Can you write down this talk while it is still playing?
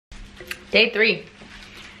Day 3.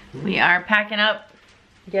 We are packing up,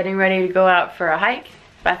 getting ready to go out for a hike.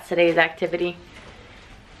 That's today's activity.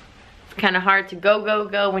 It's kind of hard to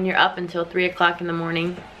go when you're up until 3 o'clock in the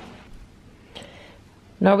morning.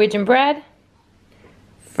 Norwegian bread,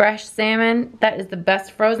 fresh salmon. That is the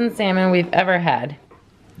best frozen salmon we've ever had.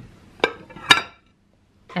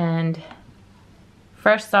 And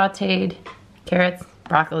fresh sauteed carrots,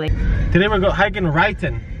 broccoli. Today we're going hiking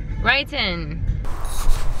Ryten. Ryten.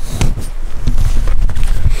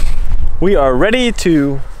 We are ready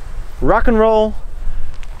to rock and roll,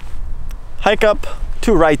 hike up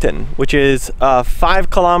to Ryten, which is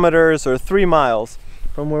 5 kilometers or 3 miles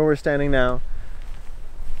from where we're standing now.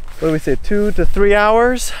 What do we say, 2 to 3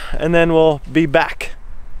 hours, and then we'll be back.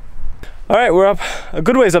 All right, we're up a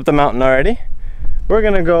good ways up the mountain already. We're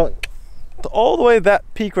gonna go all the way to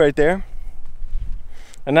that peak right there,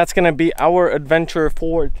 and that's gonna be our adventure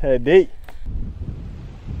for today.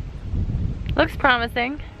 Looks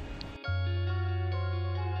promising.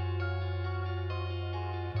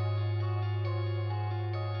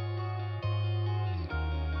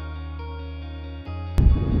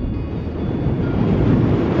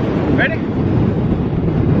 Ready?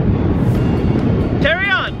 Carry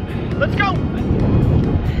on! Let's go!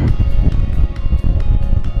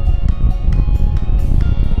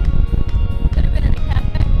 Could have been in a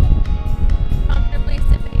cafe, comfortably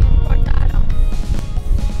sipping cortado.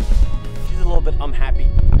 She's a little bit unhappy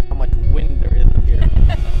how much wind there is up here. And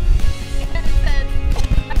said,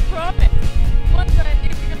 I promise, once I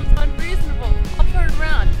it becomes unreasonable, I'll turn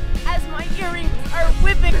around. As my earrings are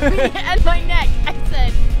whipping me at my neck, I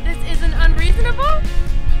said, this isn't unreasonable?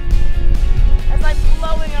 As I'm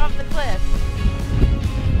blowing off the cliff.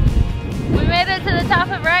 We made it to the top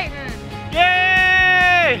of Ryten.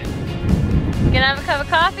 Yay! Gonna have a cup of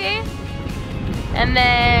coffee and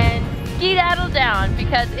then skedaddle down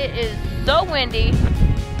because it is so windy.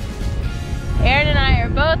 Aaron and I are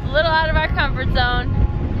both a little out of our comfort zone,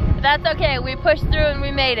 but that's okay. We pushed through and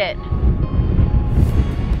we made it.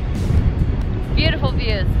 Beautiful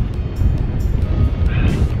views.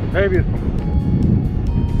 Very beautiful.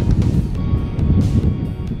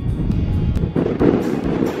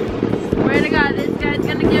 Swear to God, this guy's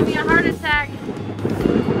gonna give me a heart attack.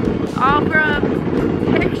 All for a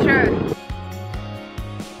picture.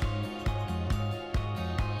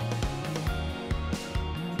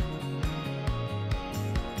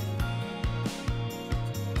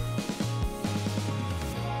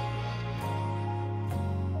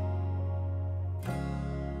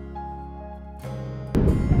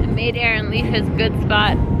 Made Aaron leave his good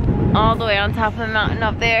spot all the way on top of the mountain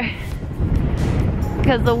up there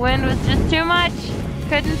because the wind was just too much.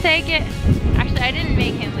 Couldn't take it. Actually, I didn't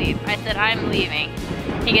make him leave. I said I'm leaving.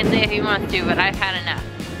 He can say if he wants to, but I've had enough.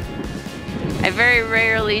 I very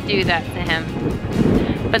rarely do that to him,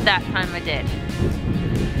 but that time I did.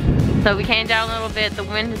 So we came down a little bit. The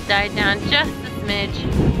wind has died down just a smidge.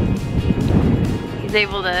 He's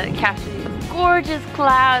able to capture these gorgeous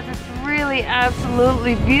clouds. It's really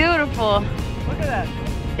absolutely beautiful. Look at that.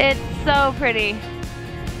 It's so pretty,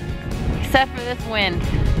 except for this wind.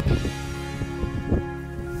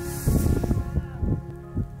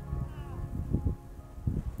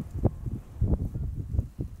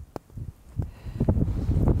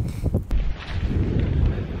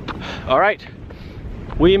 All right,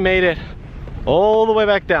 we made it all the way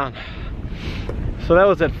back down. So that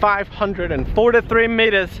was at 543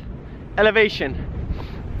 meters elevation.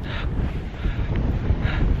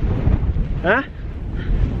 Huh?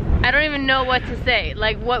 I don't even know what to say.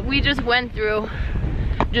 Like, what we just went through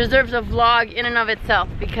deserves a vlog in and of itself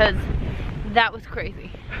because that was crazy.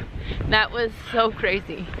 That was so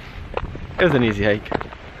crazy. It was an easy hike.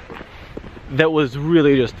 That was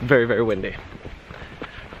really just very, very windy.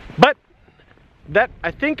 But that, I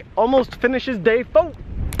think, almost finishes day 4.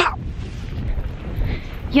 Pow!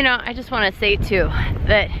 You know, I just want to say too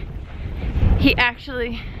that he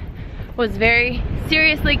actually was very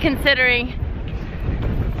seriously considering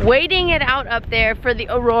waiting it out up there for the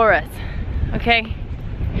auroras, okay?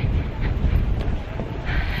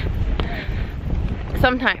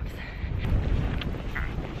 Sometimes.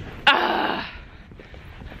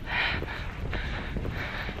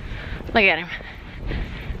 Look at him.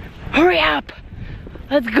 Hurry up!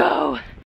 Let's go!